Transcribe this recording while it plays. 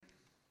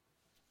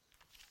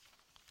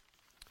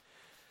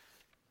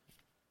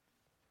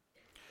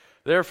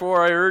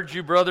Therefore, I urge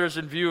you, brothers,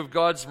 in view of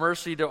God's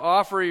mercy, to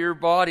offer your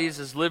bodies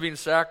as living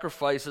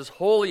sacrifices,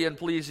 holy and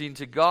pleasing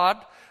to God.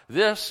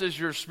 This is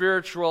your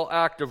spiritual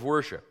act of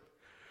worship.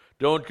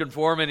 Don't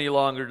conform any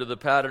longer to the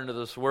pattern of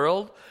this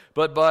world,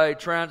 but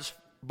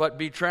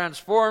be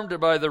transformed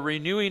by the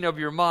renewing of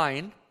your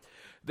mind.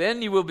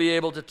 Then you will be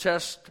able to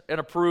test and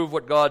approve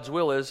what God's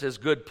will is, his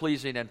good,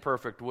 pleasing, and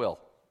perfect will.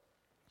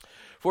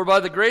 For by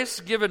the grace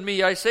given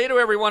me, I say to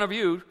every one of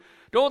you,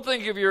 don't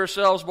think of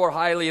yourselves more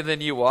highly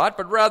than you ought,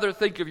 but rather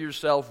think of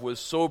yourself with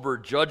sober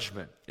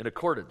judgment in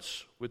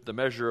accordance with the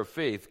measure of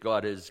faith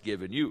God has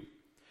given you.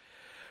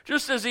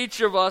 Just as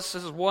each of us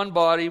is one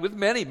body with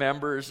many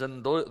members,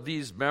 and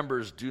these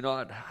members do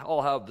not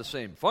all have the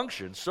same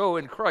function, so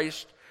in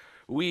Christ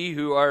we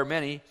who are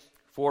many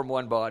form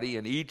one body,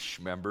 and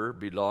each member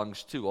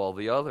belongs to all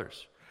the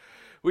others.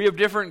 We have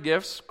different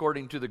gifts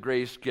according to the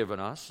grace given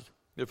us.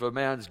 If a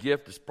man's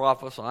gift is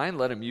prophesying,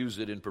 let him use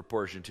it in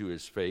proportion to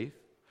his faith.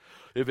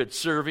 If it's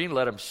serving,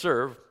 let him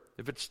serve.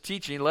 If it's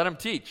teaching, let him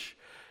teach.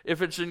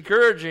 If it's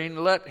encouraging,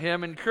 let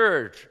him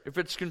encourage. If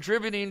it's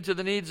contributing to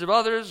the needs of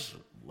others,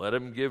 let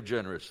him give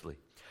generously.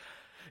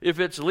 If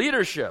it's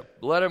leadership,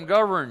 let him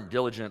govern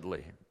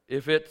diligently.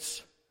 If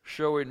it's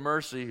showing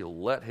mercy,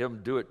 let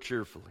him do it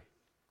cheerfully.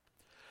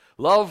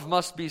 Love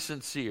must be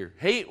sincere.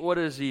 Hate what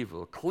is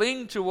evil.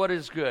 Cling to what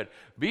is good.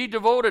 Be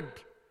devoted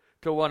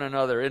to one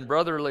another in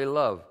brotherly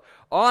love.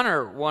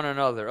 Honor one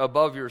another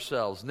above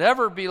yourselves.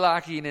 Never be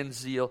lacking in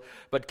zeal,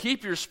 but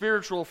keep your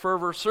spiritual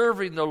fervor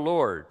serving the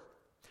Lord.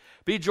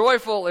 Be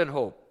joyful in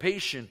hope,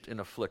 patient in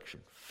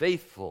affliction,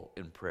 faithful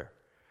in prayer.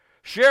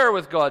 Share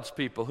with God's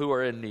people who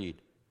are in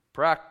need.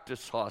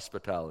 Practice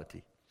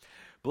hospitality.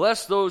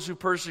 Bless those who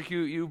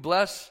persecute you.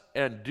 Bless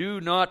and do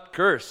not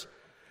curse.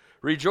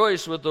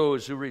 Rejoice with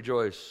those who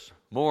rejoice.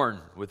 Mourn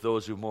with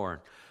those who mourn.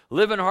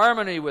 Live in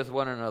harmony with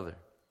one another.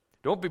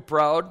 Don't be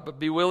proud, but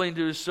be willing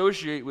to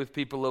associate with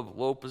people of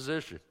low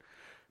position.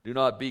 Do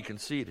not be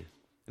conceited.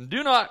 And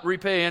do not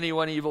repay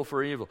anyone evil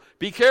for evil.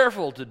 Be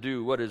careful to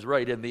do what is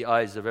right in the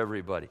eyes of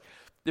everybody.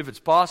 If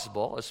it's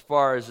possible, as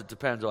far as it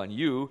depends on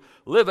you,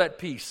 live at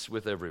peace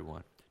with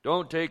everyone.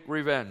 Don't take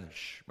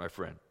revenge, my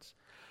friends.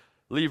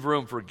 Leave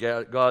room for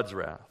God's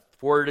wrath.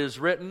 For it is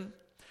written,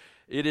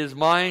 "It is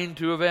mine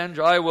to avenge,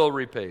 I will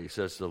repay,"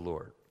 says the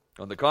Lord.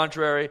 On the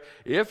contrary,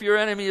 if your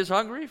enemy is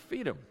hungry,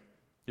 feed him.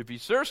 If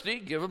he's thirsty,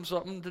 give him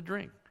something to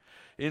drink.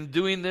 In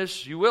doing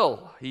this, you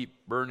will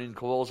heap burning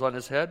coals on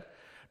his head.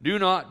 Do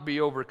not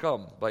be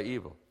overcome by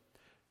evil,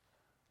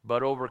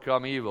 but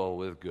overcome evil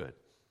with good.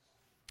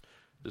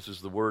 This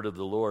is the word of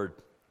the Lord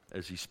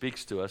as he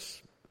speaks to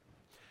us,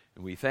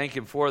 and we thank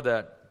him for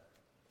that.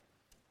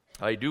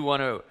 I do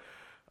want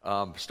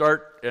to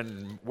start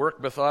and work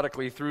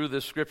methodically through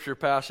this scripture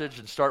passage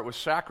and start with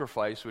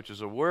sacrifice, which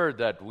is a word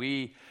that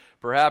we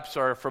perhaps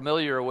are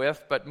familiar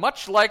with, but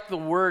much like the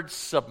words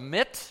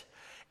submit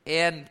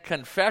and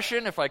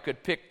confession, if I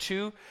could pick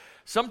two,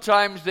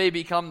 sometimes they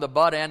become the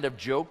butt end of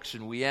jokes,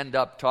 and we end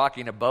up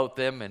talking about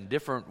them in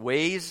different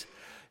ways,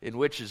 in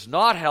which is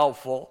not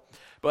helpful.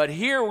 But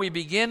here we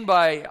begin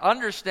by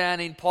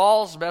understanding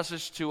Paul's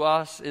message to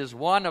us is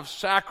one of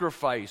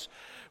sacrifice,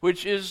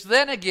 which is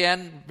then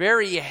again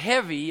very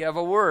heavy of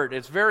a word.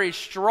 It's very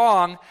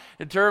strong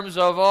in terms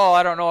of,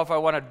 I don't know if I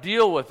want to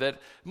deal with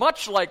it,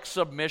 much like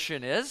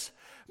submission is,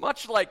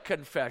 much like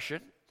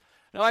confession.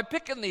 Now I'm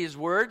picking these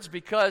words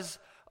because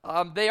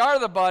they are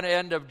the butt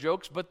end of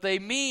jokes, but they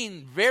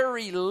mean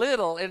very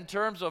little in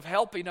terms of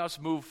helping us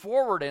move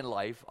forward in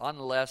life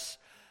unless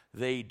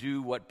they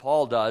do what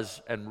Paul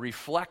does and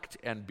reflect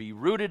and be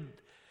rooted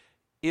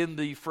in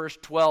the first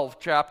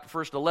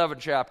 11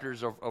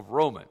 chapters of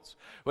Romans,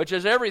 which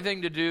has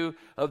everything to do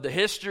of the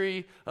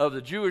history of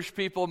the Jewish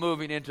people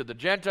moving into the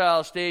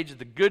Gentile stage.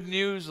 The good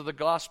news of the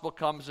gospel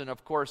comes, and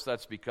of course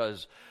that's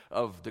because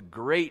of the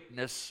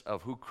greatness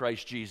of who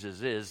Christ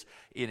Jesus is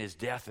in his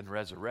death and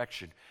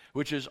resurrection,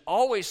 which is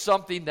always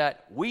something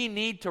that we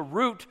need to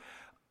root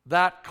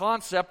that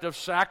concept of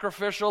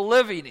sacrificial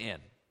living in.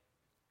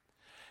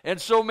 And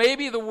so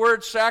maybe the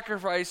word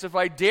sacrifice, if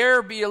I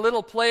dare be a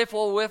little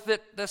playful with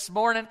it this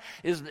morning,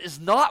 is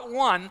not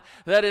one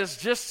that is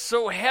just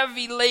so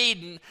heavy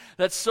laden,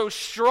 that's so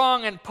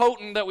strong and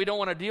potent that we don't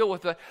want to deal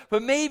with it.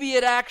 But maybe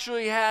it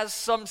actually has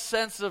some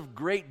sense of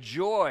great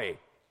joy.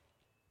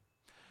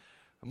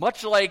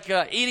 Much like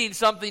eating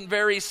something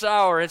very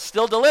sour. It's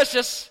still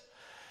delicious.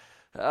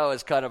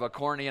 It's kind of a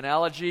corny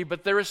analogy,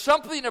 but there is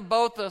something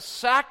about the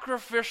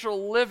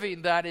sacrificial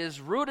living that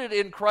is rooted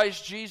in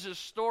Christ Jesus'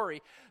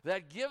 story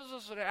that gives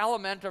us an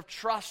element of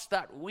trust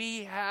that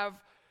we have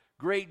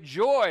great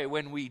joy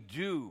when we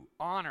do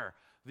honor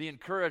the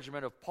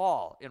encouragement of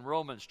Paul in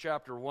Romans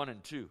chapter 1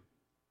 and 2.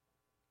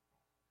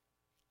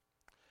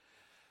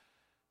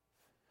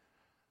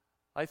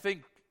 I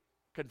think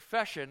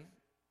confession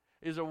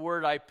is a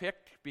word I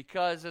picked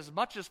because as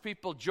much as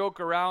people joke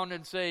around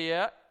and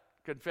say,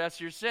 confess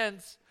your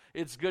sins,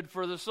 it's good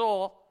for the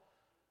soul,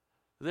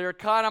 they're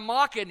kind of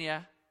mocking you.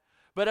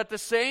 But at the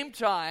same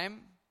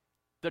time,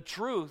 the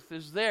truth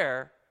is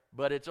there,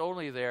 but it's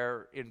only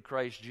there in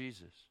Christ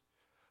Jesus.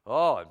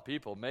 Oh, and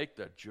people make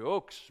the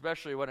jokes,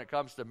 especially when it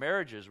comes to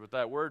marriages, with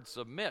that word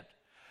submit.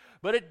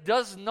 But it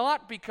does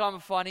not become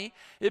funny.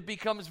 It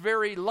becomes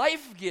very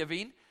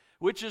life-giving,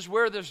 which is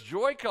where this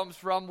joy comes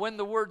from when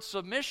the word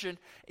submission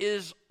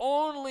is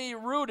only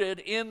rooted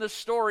in the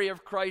story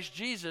of Christ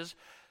Jesus,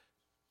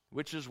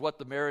 which is what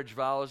the marriage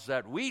vows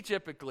that we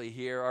typically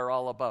hear are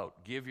all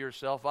about. Give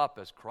yourself up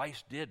as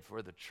Christ did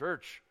for the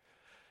church,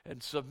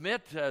 and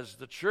submit as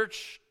the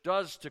church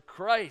does to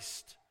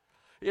Christ.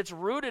 It's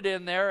rooted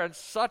in there, and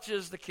such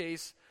is the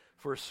case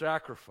for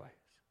sacrifice.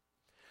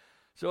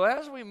 So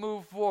as we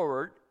move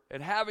forward,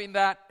 and having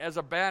that as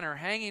a banner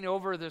hanging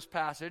over this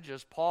passage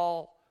as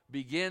Paul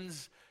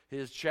begins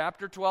his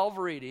chapter 12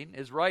 reading,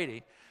 his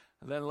writing,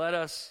 then let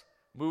us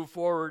move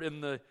forward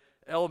in the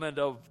element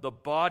of the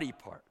body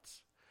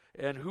parts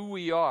and who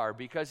we are,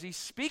 because he's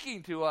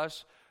speaking to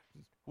us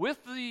with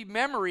the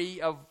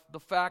memory of the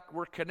fact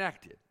we're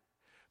connected.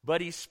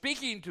 But he's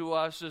speaking to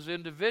us as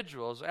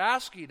individuals,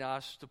 asking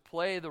us to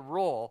play the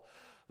role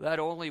that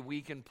only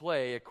we can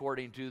play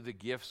according to the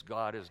gifts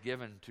God has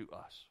given to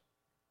us.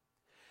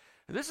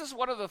 And this is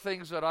one of the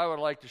things that I would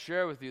like to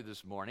share with you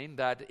this morning,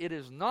 that it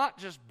is not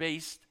just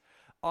based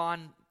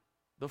on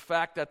the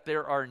fact that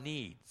there are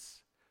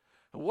needs.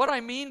 And what I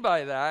mean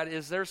by that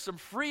is there's some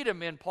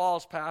freedom in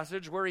Paul's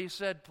passage where he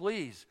said,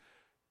 please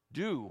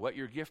do what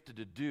you're gifted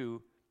to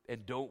do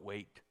and don't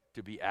wait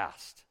to be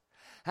asked.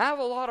 Have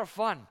a lot of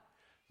fun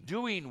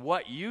doing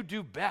what you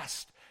do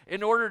best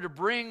in order to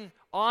bring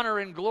honor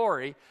and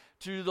glory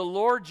to the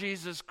Lord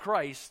Jesus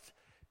Christ,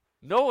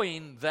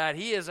 knowing that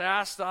he has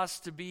asked us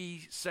to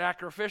be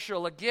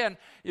sacrificial. Again,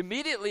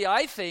 immediately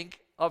I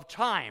think of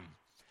time,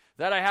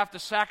 that I have to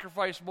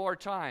sacrifice more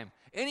time.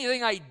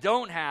 Anything I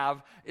don't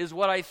have is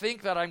what I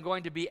think that I'm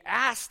going to be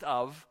asked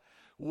of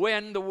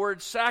when the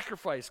word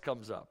sacrifice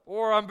comes up,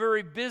 or I'm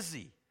very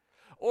busy,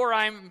 or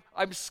I'm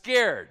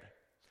scared.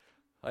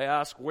 I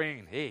ask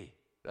Wayne, hey,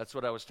 that's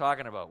what I was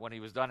talking about when he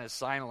was done his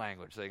sign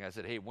language thing. I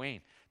said, hey,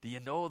 Wayne, do you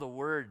know the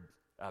word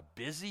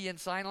busy in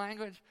sign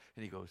language?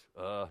 And he goes,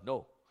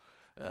 no.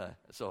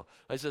 So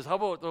I says, how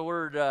about the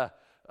word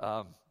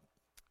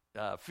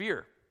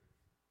fear?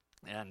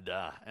 And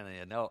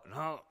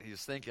no,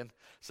 he's thinking.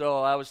 So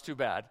I was too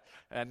bad.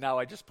 And now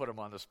I just put him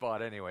on the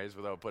spot anyways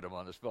without putting him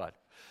on the spot.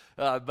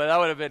 But that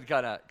would have been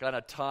kind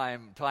of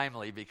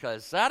timely,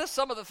 because that is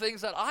some of the things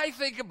that I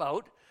think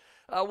about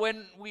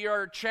when we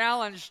are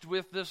challenged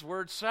with this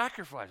word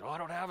sacrifice. Oh, I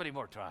don't have any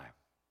more time.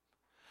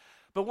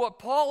 But what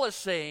Paul is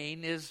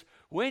saying is,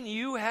 when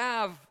you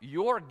have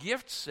your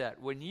gift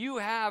set, when you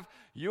have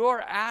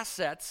your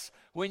assets,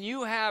 when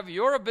you have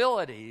your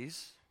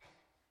abilities,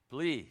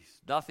 please,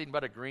 nothing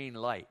but a green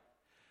light.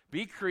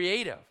 Be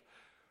creative.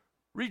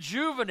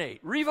 Rejuvenate,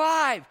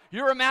 revive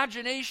your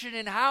imagination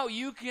in how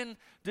you can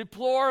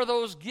deploy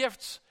those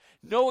gifts,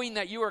 knowing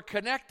that you are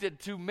connected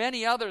to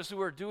many others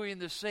who are doing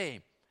the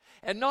same.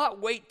 And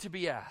not wait to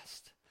be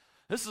asked.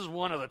 This is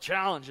one of the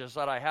challenges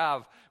that I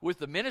have with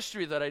the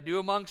ministry that I do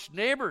amongst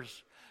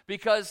neighbors,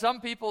 because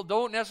some people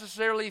don't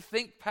necessarily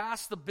think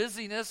past the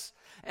busyness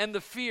and the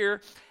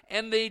fear,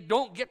 and they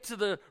don't get to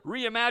the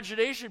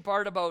reimagination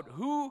part about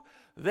who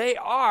they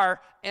are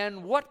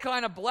and what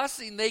kind of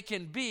blessing they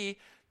can be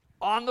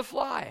on the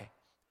fly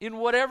in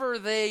whatever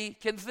they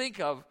can think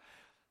of.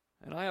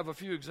 And I have a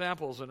few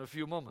examples in a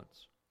few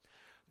moments.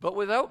 But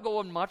without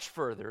going much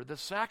further, the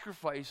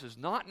sacrifice is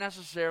not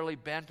necessarily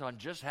bent on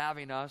just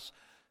having us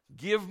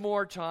give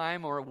more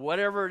time or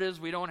whatever it is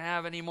we don't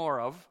have any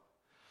more of,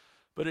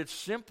 but it's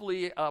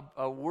simply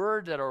a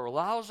word that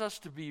allows us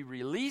to be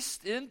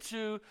released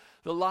into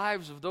the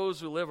lives of those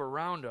who live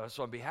around us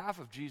on behalf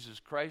of Jesus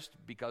Christ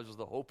because of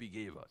the hope he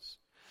gave us.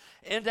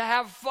 And to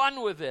have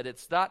fun with it.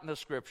 It's not in the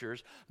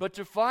scriptures, but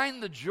to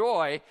find the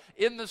joy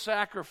in the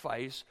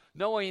sacrifice,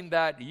 knowing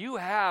that you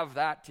have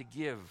that to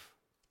give.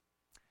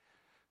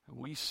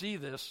 We see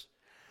this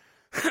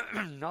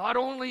not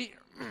only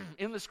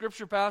in the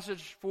scripture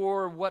passage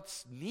for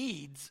what's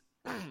needs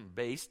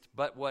based,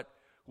 but what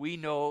we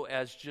know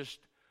as just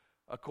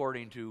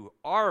according to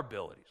our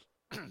abilities.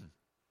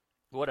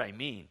 What I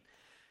mean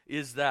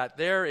is that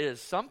there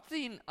is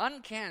something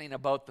uncanny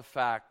about the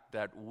fact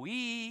that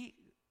we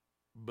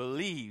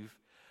believe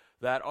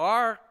that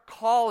our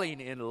calling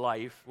in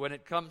life when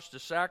it comes to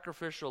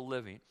sacrificial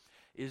living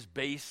is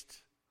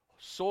based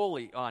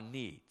solely on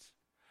needs.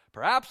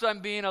 Perhaps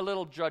I'm being a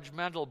little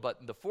judgmental, but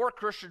in the 4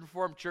 Christian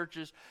Reformed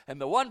churches and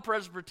the 1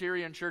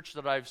 Presbyterian church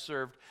that I've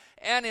served,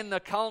 and in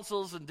the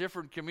councils and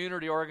different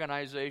community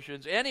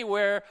organizations,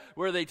 anywhere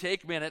where they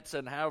take minutes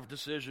and have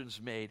decisions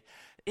made,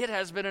 it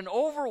has been an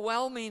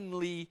overwhelming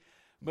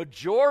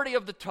majority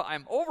of the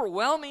time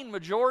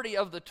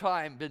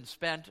been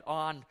spent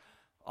on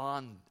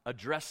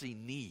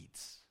addressing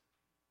needs.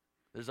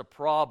 There's a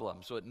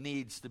problem, so it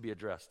needs to be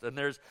addressed. And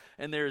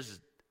there's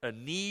a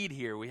need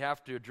here. We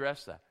have to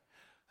address that.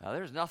 Now,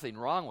 there's nothing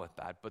wrong with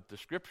that, but the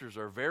scriptures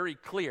are very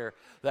clear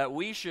that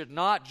we should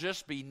not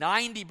just be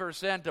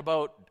 90%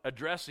 about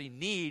addressing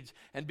needs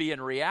and being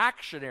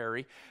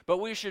reactionary, but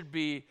we should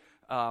be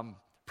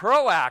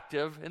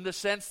proactive in the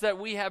sense that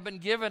we have been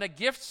given a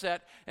gift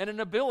set and an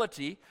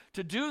ability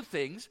to do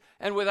things,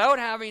 and without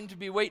having to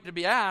be wait to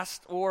be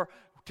asked or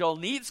till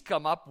needs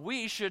come up,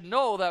 we should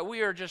know that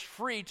we are just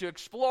free to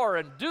explore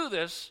and do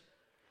this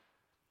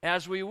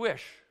as we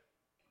wish.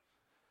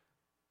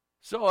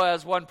 So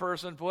as one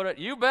person put it,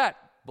 you bet,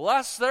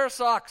 bless their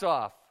socks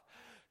off.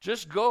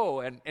 Just go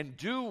and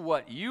do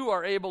what you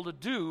are able to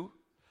do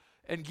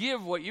and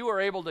give what you are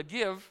able to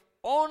give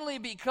only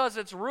because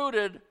it's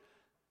rooted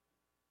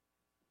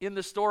in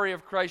the story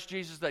of Christ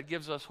Jesus that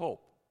gives us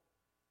hope.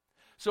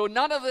 So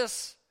none of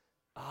this,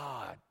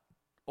 I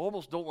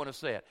almost don't want to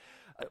say it,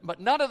 but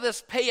none of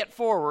this pay it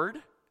forward,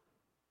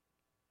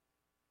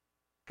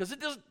 because it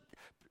doesn't,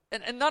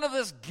 and none of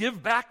this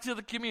give back to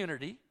the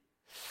community.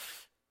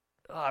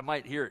 I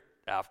might hear it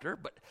after,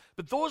 but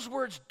those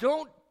words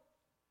don't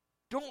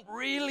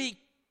really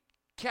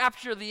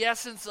capture the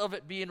essence of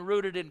it being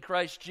rooted in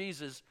Christ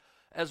Jesus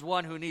as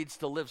one who needs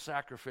to live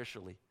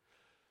sacrificially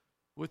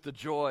with the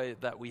joy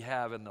that we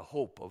have in the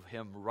hope of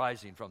him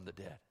rising from the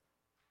dead.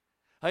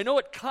 I know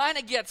it kind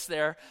of gets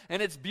there,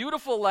 and it's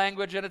beautiful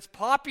language, and it's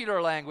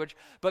popular language,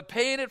 but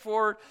paying it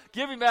forward,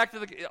 giving back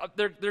to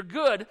they're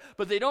good,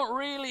 but they don't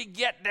really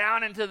get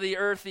down into the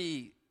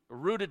earthy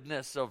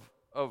rootedness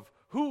of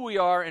who we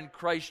are in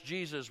Christ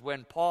Jesus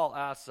when Paul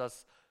asks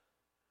us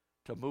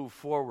to move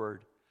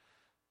forward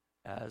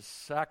as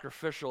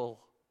sacrificial,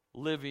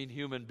 living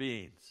human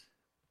beings.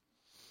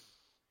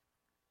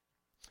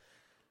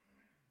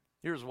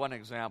 Here's one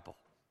example.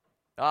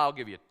 I'll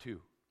give you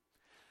two.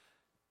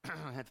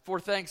 For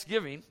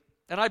Thanksgiving,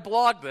 and I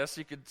blogged this.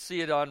 You could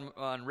see it on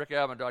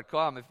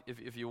rickabbott.com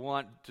if you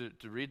want to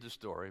read the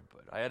story.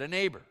 But I had a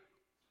neighbor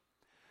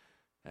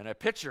and a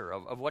picture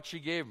of what she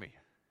gave me.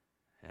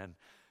 And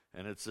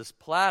it's this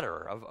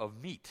platter of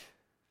meat.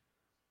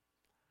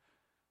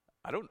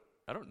 I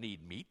don't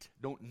need meat.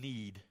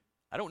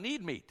 I don't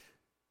need meat.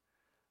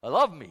 I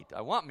love meat.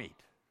 I want meat.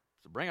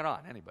 So bring it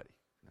on, anybody.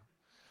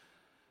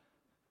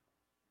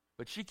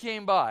 But she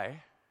came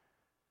by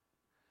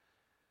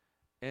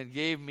and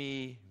gave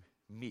me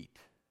meat.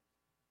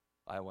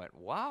 I went,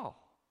 wow.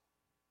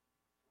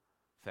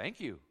 Thank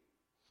you.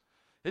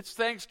 It's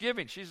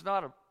Thanksgiving. She's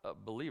not a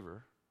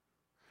believer,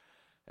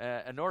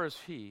 and nor is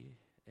he,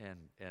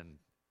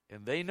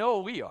 and they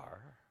know we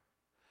are.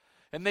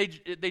 And they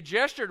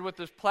gestured with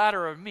this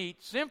platter of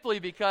meat simply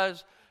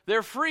because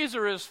their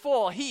freezer is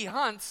full. He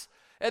hunts,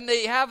 and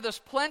they have this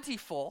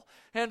plentiful,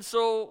 and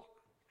so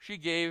she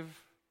gave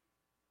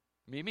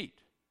me meat.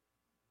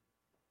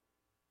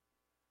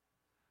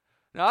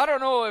 Now, I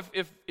don't know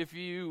if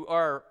you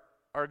are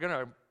going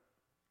to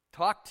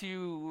talk to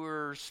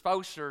your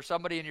spouse or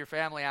somebody in your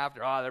family after,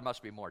 there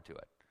must be more to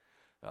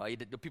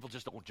it. People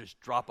just don't just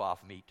drop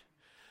off meat.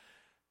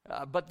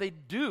 But they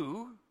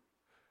do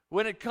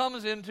when it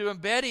comes into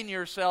embedding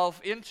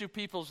yourself into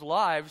people's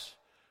lives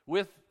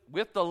with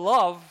the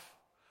love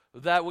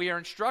that we are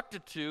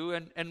instructed to.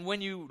 And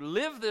when you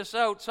live this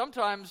out,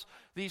 sometimes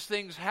these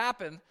things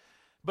happen.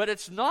 But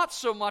it's not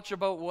so much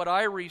about what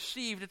I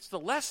received, it's the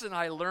lesson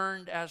I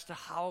learned as to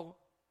how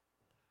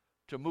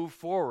to move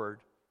forward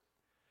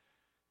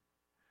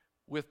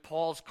with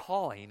Paul's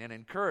calling and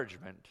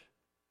encouragement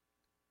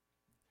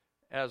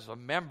as a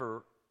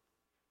member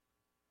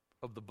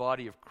of the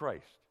body of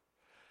Christ.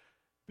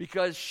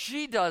 Because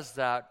she does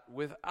that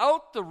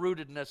without the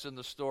rootedness in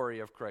the story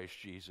of Christ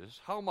Jesus.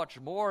 How much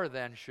more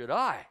then should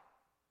I?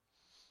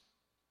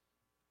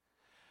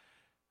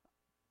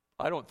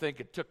 I don't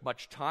think it took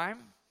much time.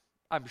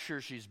 I'm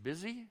sure she's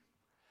busy.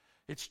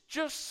 It's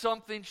just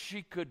something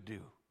she could do.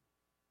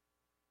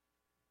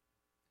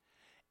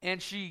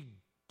 And she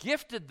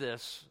gifted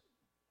this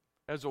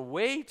as a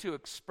way to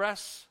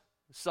express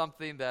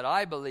something that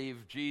I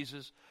believe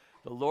Jesus,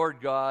 the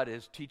Lord God,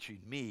 is teaching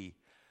me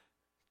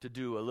to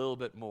do a little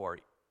bit more.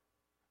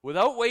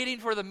 Without waiting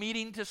for the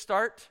meeting to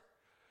start,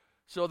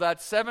 so that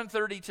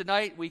 7:30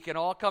 tonight we can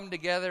all come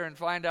together and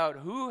find out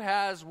who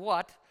has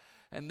what,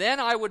 and then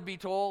I would be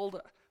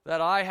told that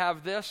I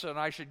have this and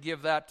I should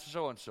give that to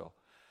so-and-so.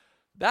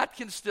 That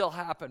can still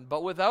happen,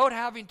 but without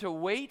having to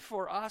wait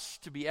for us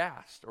to be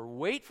asked or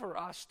wait for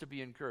us to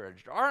be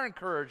encouraged. Our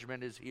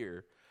encouragement is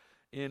here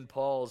in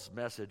Paul's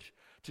message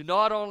to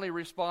not only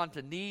respond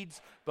to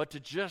needs, but to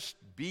just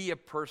be a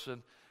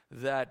person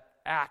that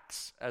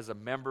acts as a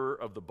member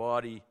of the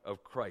body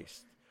of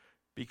Christ,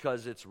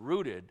 because it's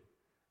rooted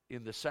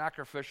in the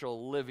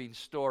sacrificial living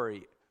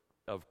story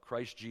of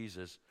Christ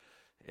Jesus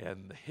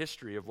and the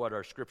history of what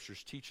our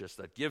scriptures teach us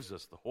that gives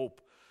us the hope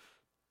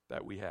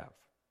that we have.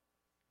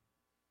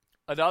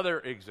 Another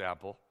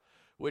example,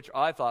 which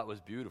I thought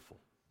was beautiful.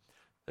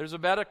 There's a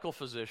medical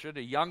physician,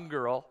 a young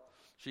girl.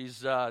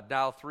 She's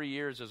now 3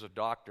 years as a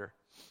doctor,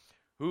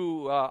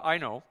 who I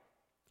know,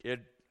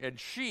 and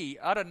she,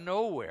 out of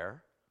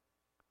nowhere,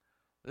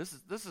 this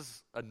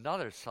is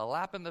another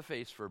slap in the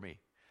face for me.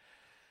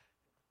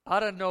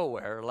 Out of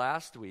nowhere,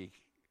 last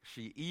week,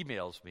 she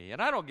emails me,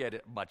 and I don't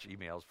get much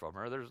emails from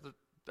her.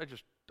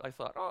 I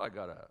thought, I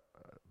got a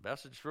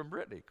message from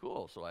Brittany.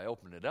 Cool. So I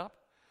opened it up,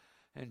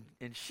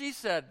 and she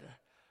said,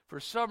 for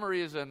some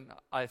reason,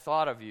 I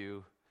thought of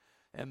you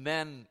and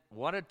then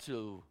wanted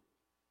to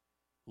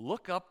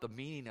look up the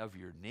meaning of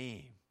your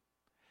name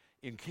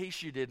in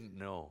case you didn't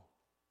know.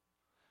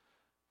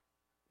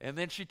 And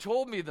then she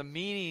told me the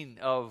meaning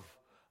of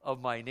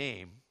my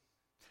name.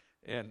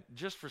 And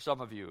just for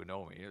some of you who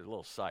know me, a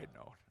little side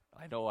note.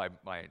 I know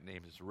my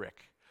name is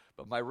Rick,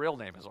 but my real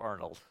name is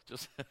Arnold.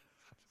 It's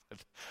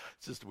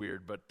just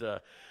weird, but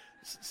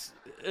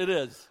it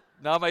is.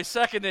 Now my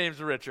second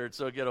name's Richard,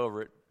 so get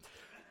over it.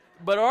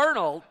 But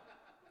Arnold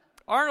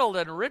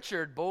and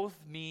Richard both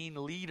mean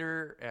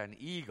leader and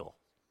eagle.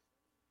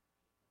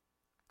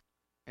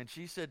 And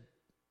she said,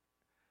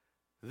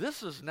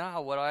 this is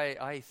now what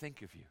I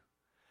think of you.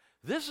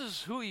 This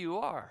is who you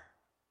are.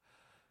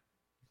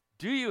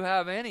 Do you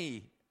have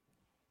any?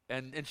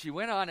 And she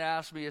went on to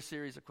ask me a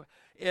series of questions.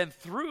 And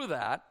through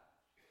that,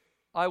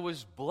 I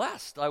was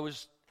blessed.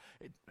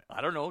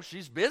 I don't know,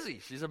 she's busy.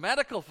 She's a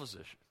medical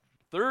physician.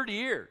 3rd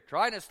year,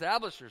 trying to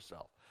establish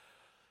herself.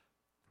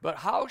 But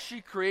how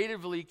she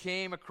creatively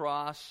came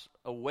across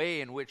a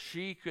way in which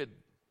she could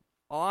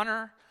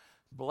honor,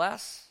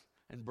 bless,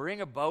 and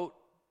bring about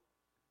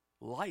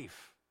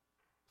life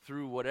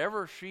through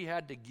whatever she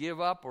had to give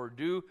up or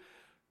do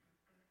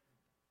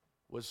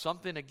was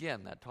something,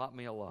 again, that taught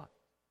me a lot.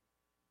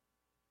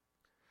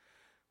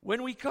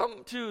 When we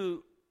come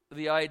to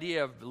the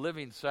idea of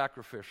living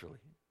sacrificially,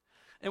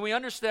 and we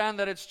understand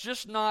that it's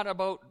just not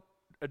about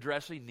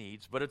addressing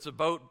needs, but it's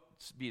about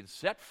being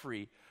set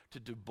free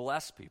to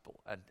bless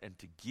people and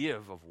to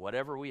give of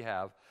whatever we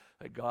have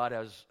that God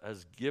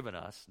has given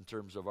us in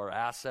terms of our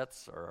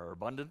assets or our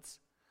abundance.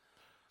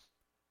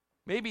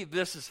 Maybe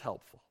this is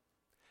helpful.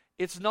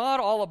 It's not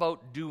all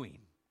about doing.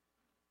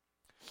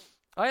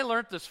 I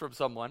learned this from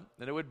someone,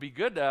 and it would be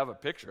good to have a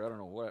picture. I don't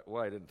know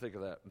why I didn't think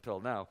of that until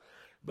now.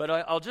 But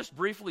I'll just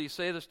briefly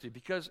say this to you,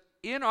 because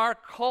in our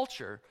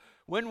culture,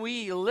 when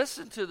we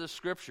listen to the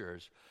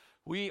Scriptures,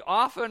 we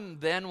often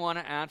then want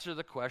to answer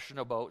the question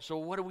about, so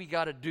what do we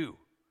got to do?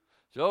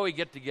 So we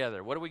get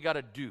together. What do we got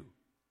to do?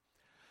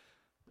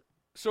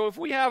 So if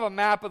we have a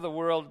map of the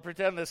world,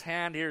 pretend this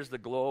hand here is the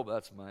globe.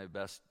 That's my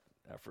best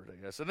effort,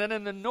 I guess. And then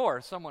in the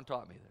north, someone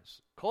taught me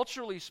this.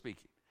 Culturally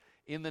speaking,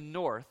 in the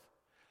north,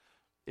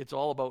 it's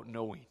all about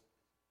knowing.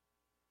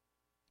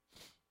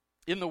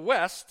 In the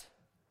west,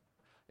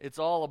 it's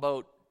all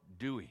about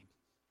doing.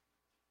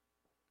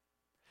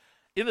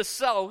 In the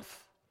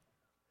south,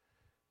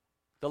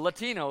 the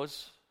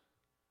Latinos,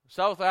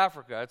 South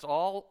Africa, it's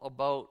all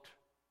about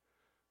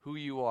who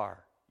you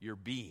are, your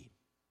being.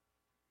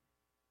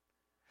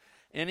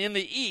 And in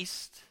the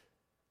east,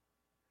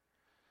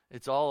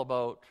 it's all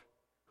about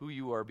who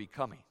you are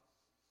becoming.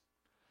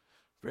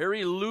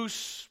 Very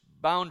loose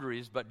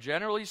boundaries, but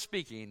generally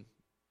speaking,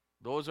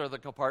 those are the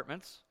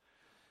compartments.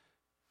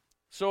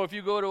 So if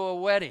you go to a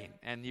wedding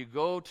and you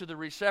go to the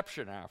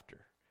reception after,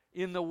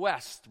 in the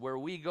West, where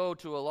we go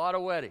to a lot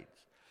of weddings,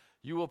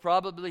 you will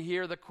probably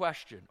hear the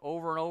question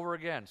over and over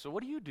again. So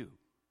what do you do?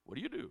 What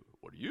do you do?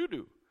 What do you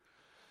do?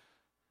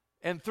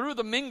 And through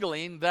the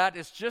mingling, that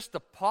is just a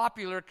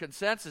popular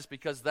consensus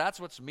because that's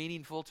what's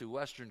meaningful to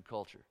Western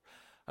culture.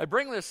 I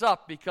bring this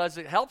up because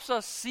it helps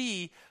us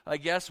see, I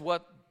guess,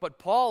 what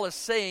Paul is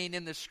saying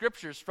in the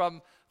Scriptures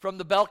from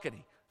the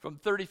balcony. From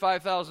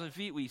 35,000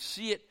 feet, we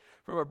see it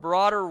from a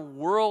broader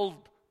world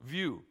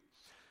view.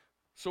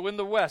 So in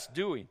the West,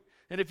 doing.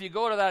 And if you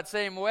go to that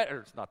same wedding, or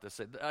it's not the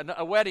same,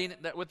 a wedding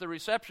that with the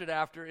reception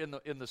after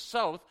in the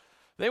South,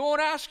 they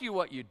won't ask you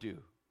what you do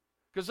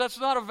because that's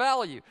not a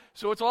value.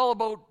 So it's all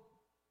about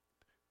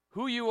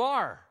who you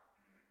are,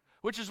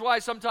 which is why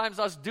sometimes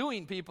us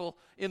doing people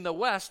in the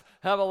West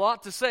have a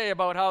lot to say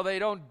about how they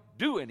don't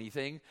do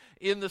anything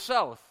in the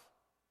South.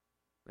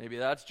 Maybe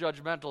that's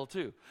judgmental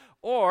too.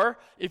 Or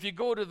if you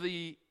go to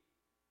the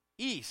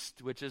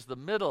East, which is the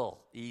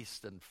Middle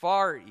East and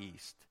Far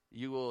East,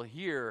 you will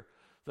hear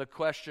the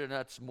question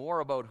that's more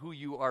about who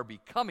you are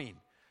becoming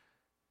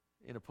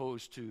in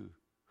opposed to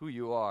who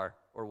you are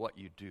or what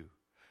you do.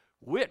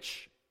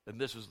 Which, and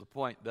this is the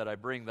point that I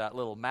bring that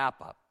little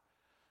map up,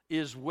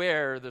 is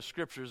where the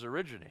Scriptures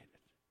originated.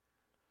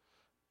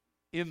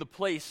 In the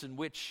place in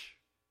which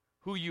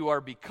who you are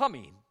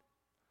becoming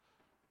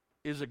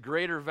is a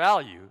greater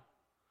value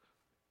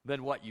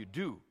than what you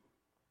do.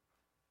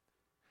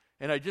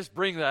 And I just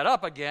bring that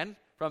up again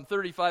from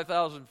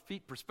 35,000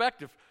 feet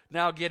perspective,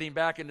 now getting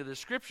back into the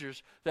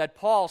Scriptures, that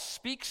Paul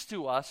speaks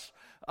to us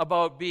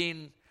about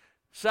being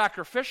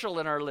sacrificial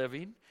in our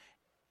living,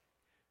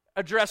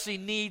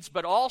 addressing needs,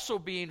 but also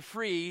being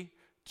free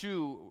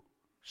to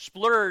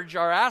splurge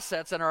our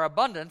assets and our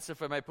abundance,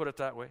 if I may put it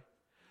that way,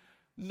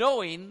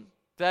 knowing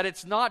that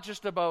it's not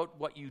just about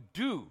what you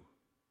do,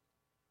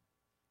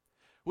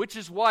 which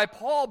is why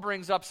Paul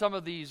brings up some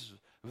of these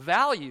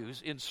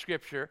values in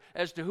Scripture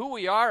as to who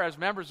we are as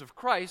members of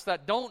Christ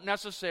that don't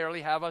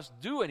necessarily have us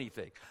do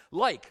anything,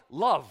 like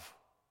love,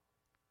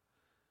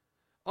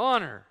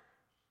 honor,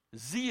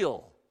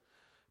 zeal,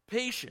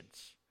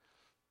 patience,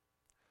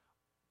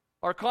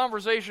 our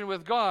conversation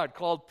with God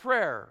called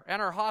prayer,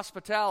 and our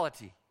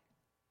hospitality.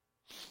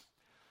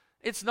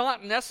 It's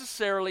not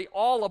necessarily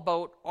all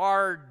about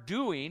our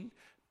doing,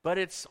 but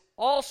it's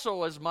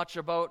also as much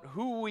about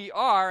who we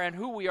are and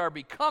who we are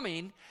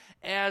becoming,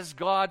 as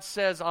God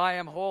says, I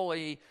am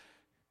holy,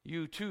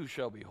 you too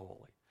shall be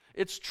holy.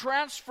 It's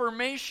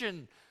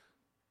transformation.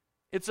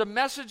 It's a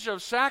message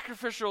of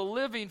sacrificial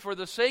living for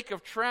the sake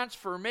of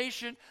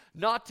transformation,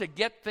 not to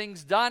get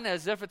things done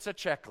as if it's a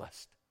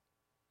checklist.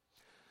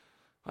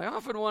 I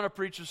often want to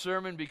preach a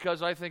sermon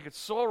because I think it's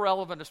so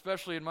relevant,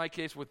 especially in my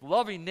case with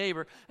loving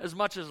neighbor, as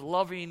much as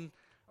loving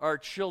our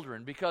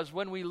children. Because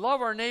when we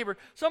love our neighbor,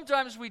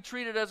 sometimes we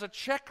treat it as a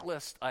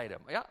checklist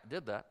item. Yeah, I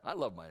did that. I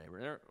love my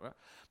neighbor.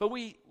 But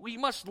we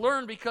must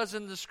learn, because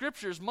in the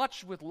Scriptures,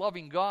 much with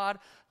loving God,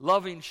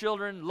 loving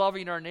children,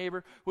 loving our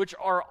neighbor, which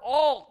are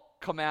all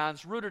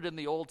commands rooted in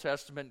the Old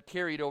Testament,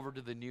 carried over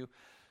to the New,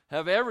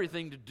 have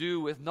everything to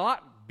do with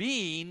not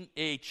being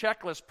a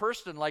checklist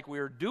person like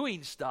we're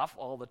doing stuff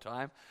all the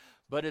time,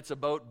 but it's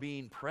about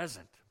being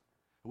present.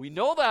 We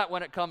know that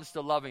when it comes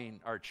to loving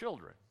our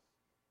children,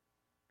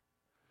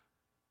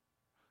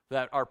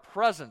 that our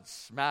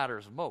presence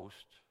matters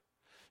most.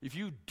 If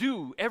you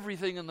do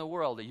everything in the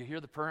world, you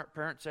hear the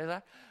parent say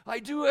that? I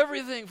do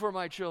everything for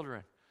my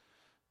children.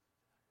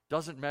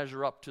 Doesn't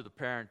measure up to the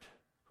parent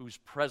who's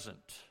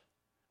present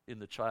in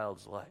the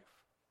child's life.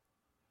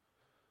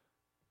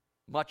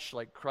 Much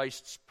like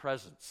Christ's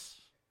presence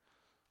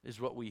is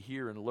what we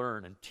hear and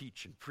learn and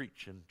teach and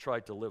preach and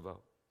try to live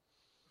out.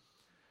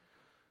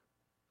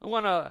 I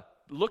want to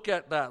look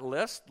at that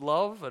list: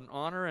 love and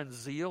honor and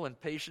zeal and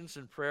patience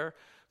and prayer.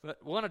 But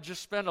I want to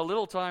just spend a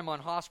little time on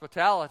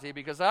hospitality,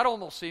 because that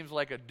almost seems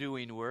like a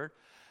doing word.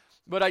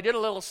 But I did a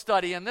little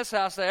study, and this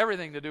has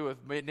everything to do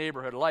with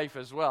neighborhood life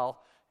as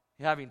well,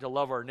 having to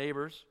love our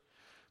neighbors.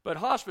 But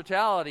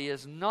hospitality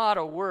is not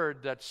a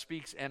word that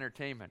speaks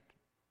entertainment.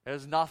 It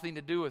has nothing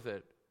to do with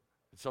it.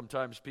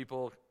 Sometimes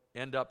people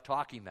end up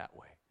talking that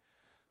way.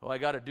 Well, I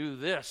got to do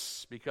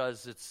this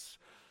because it's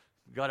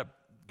got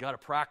to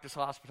practice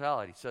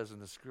hospitality, it says in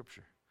the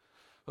Scripture.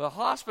 Well,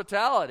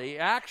 hospitality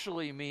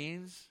actually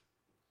means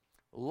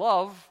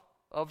love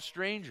of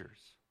strangers,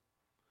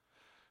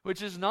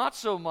 which is not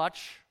so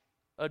much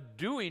a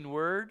doing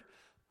word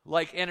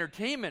like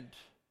entertainment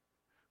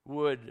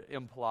would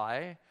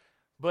imply,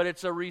 but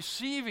it's a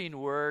receiving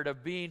word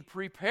of being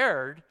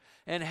prepared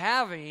and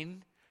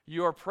having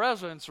your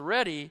presence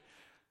ready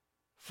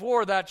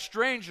for that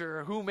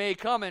stranger who may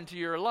come into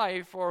your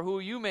life or who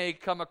you may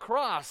come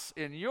across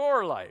in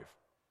your life.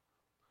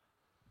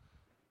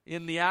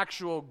 In the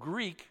actual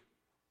Greek,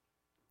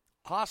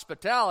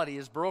 hospitality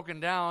is broken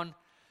down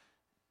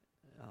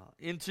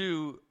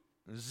into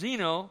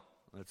xeno.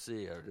 Let's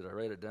see, did I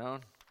write it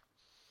down?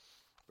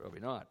 Probably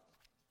not.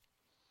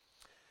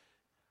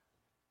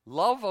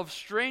 Love of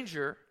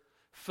stranger,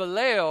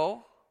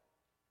 phileo,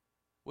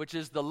 which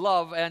is the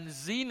love, and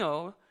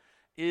xeno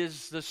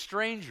is the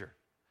stranger.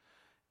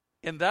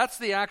 And that's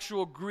the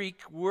actual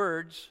Greek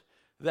words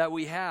that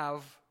we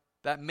have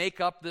that make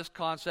up this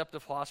concept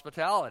of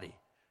hospitality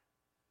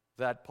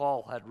that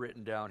Paul had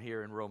written down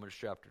here in Romans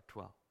chapter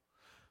 12.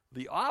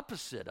 The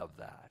opposite of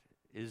that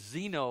is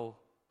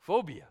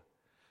xenophobia,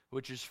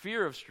 which is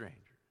fear of strangers.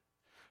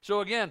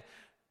 So again,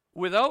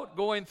 without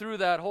going through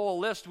that whole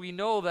list, we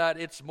know that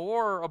it's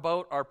more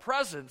about our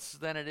presence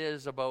than it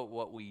is about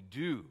what we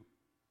do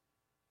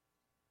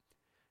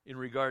in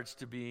regards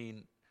to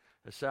being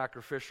a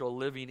sacrificial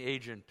living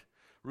agent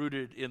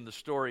rooted in the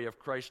story of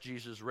Christ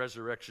Jesus'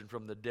 resurrection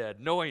from the dead,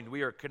 knowing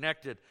we are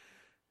connected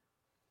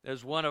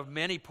as one of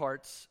many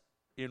parts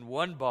in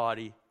one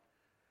body,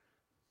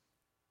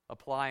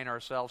 applying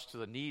ourselves to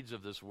the needs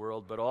of this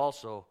world, but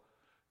also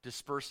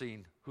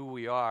dispersing who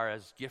we are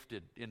as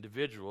gifted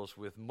individuals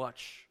with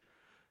much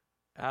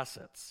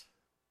assets.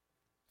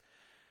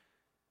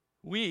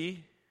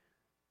 We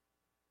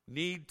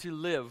need to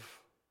live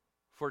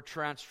for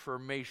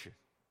transformation,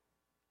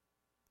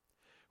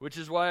 which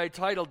is why I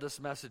titled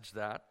this message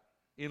that,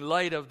 in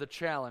light of the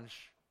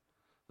challenge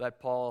that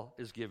Paul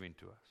is giving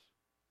to us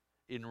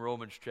in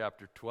Romans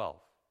chapter 12.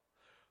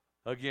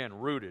 Again,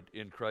 rooted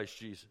in Christ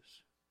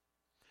Jesus.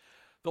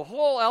 The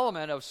whole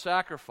element of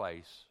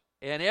sacrifice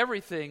and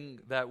everything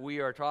that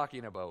we are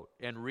talking about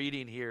and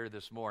reading here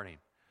this morning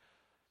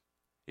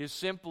is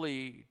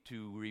simply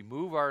to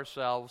remove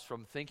ourselves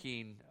from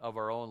thinking of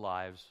our own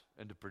lives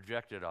and to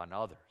project it on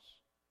others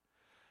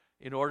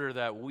in order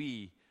that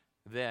we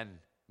then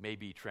may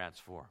be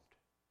transformed.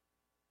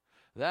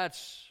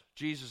 That's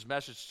Jesus'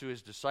 message to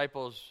his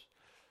disciples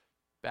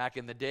back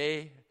in the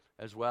day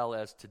as well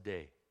as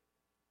today.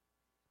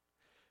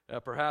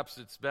 Perhaps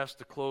it's best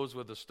to close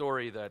with a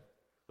story that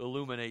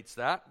illuminates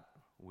that.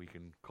 We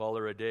can call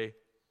her a day.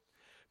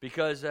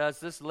 Because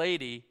as this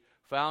lady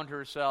found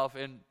herself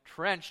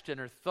entrenched in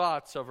her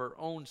thoughts of her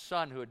own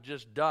son who had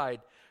just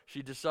died,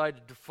 she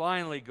decided to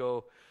finally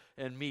go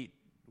and meet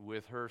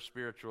with her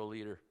spiritual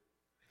leader.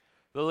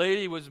 The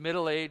lady was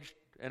middle-aged,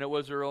 and it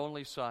was her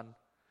only son,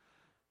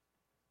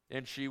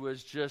 and she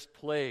was just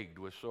plagued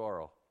with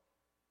sorrow.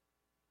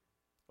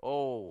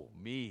 Oh,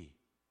 me,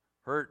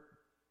 hurt.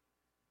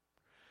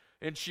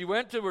 And she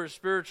went to her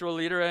spiritual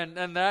leader,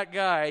 and that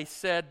guy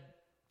said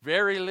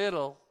very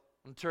little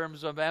in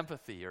terms of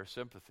empathy or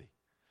sympathy,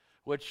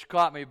 which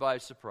caught me by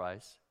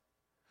surprise.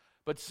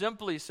 But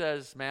simply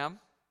says, ma'am,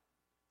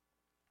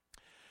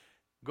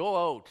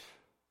 go out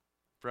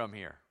from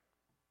here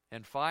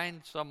and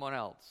find someone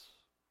else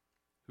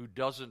who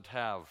doesn't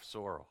have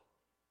sorrow,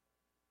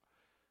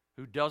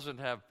 who doesn't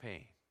have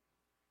pain.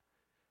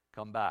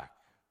 Come back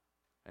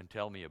and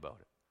tell me about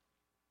it.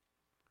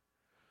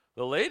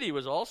 The lady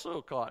was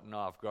also caught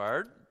off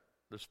guard.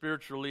 The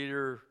spiritual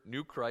leader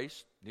knew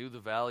Christ, knew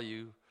the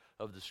value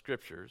of the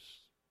Scriptures,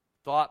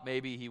 thought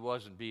maybe he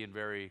wasn't being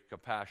very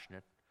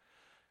compassionate.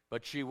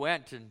 But she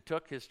went and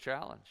took his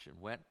challenge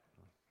and went,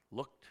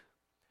 looked.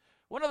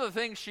 One of the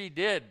things she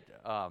did,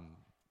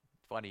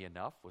 funny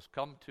enough, was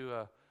come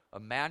to a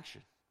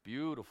mansion,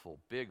 beautiful,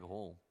 big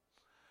home.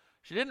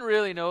 She didn't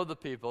really know the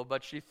people,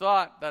 but she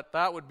thought that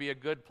that would be a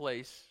good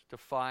place to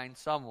find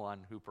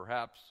someone who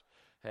perhaps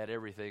had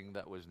everything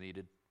that was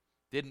needed,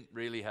 didn't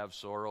really have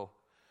sorrow.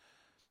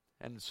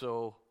 And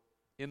so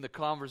in the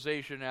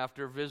conversation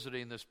after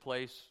visiting this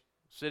place,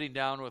 sitting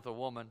down with a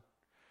woman,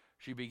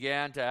 she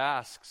began to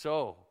ask,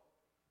 so,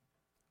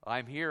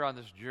 I'm here on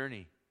this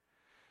journey,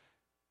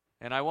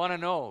 and I want to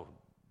know,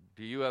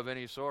 do you have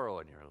any sorrow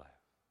in your life?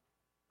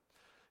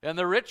 And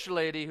the rich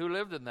lady who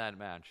lived in that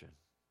mansion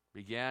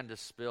began to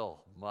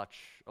spill much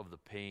of the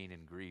pain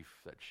and grief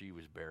that she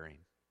was bearing.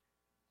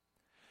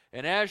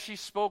 And as she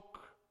spoke,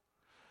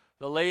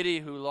 the lady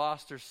who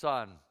lost her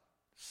son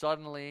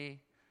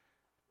suddenly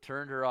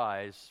turned her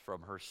eyes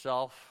from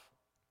herself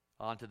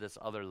onto this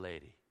other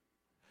lady.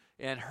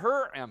 And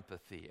her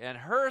empathy and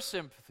her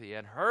sympathy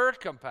and her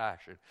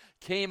compassion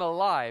came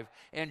alive,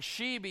 and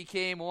she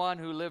became one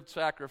who lived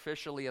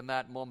sacrificially in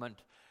that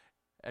moment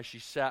as she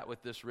sat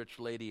with this rich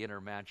lady in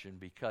her mansion,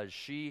 because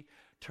she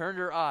turned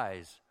her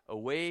eyes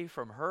away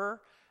from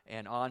her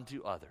and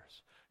onto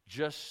others,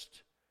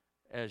 just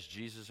as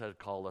Jesus had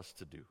called us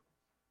to do.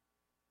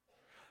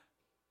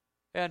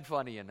 And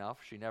funny enough,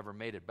 she never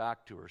made it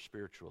back to her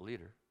spiritual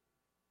leader.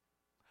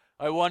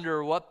 I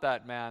wonder what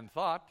that man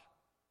thought,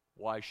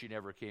 why she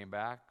never came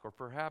back, or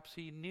perhaps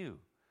he knew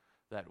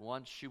that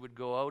once she would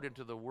go out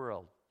into the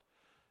world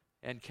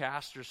and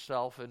cast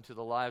herself into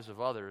the lives of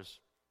others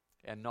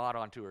and not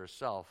onto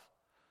herself,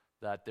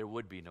 that there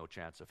would be no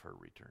chance of her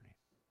returning.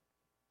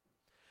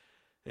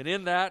 And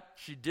in that,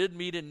 she did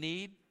meet a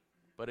need,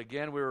 but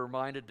again, we were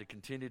reminded to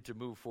continue to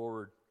move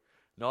forward,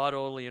 not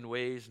only in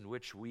ways in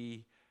which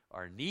we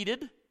are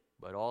needed,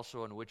 but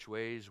also in which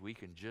ways we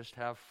can just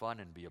have fun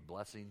and be a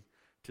blessing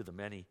to the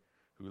many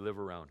who live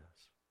around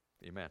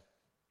us. Amen.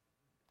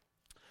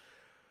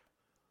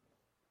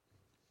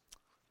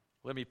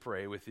 Let me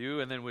pray with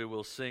you, and then we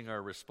will sing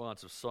our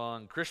responsive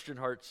song, Christian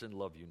Hearts in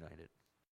Love United.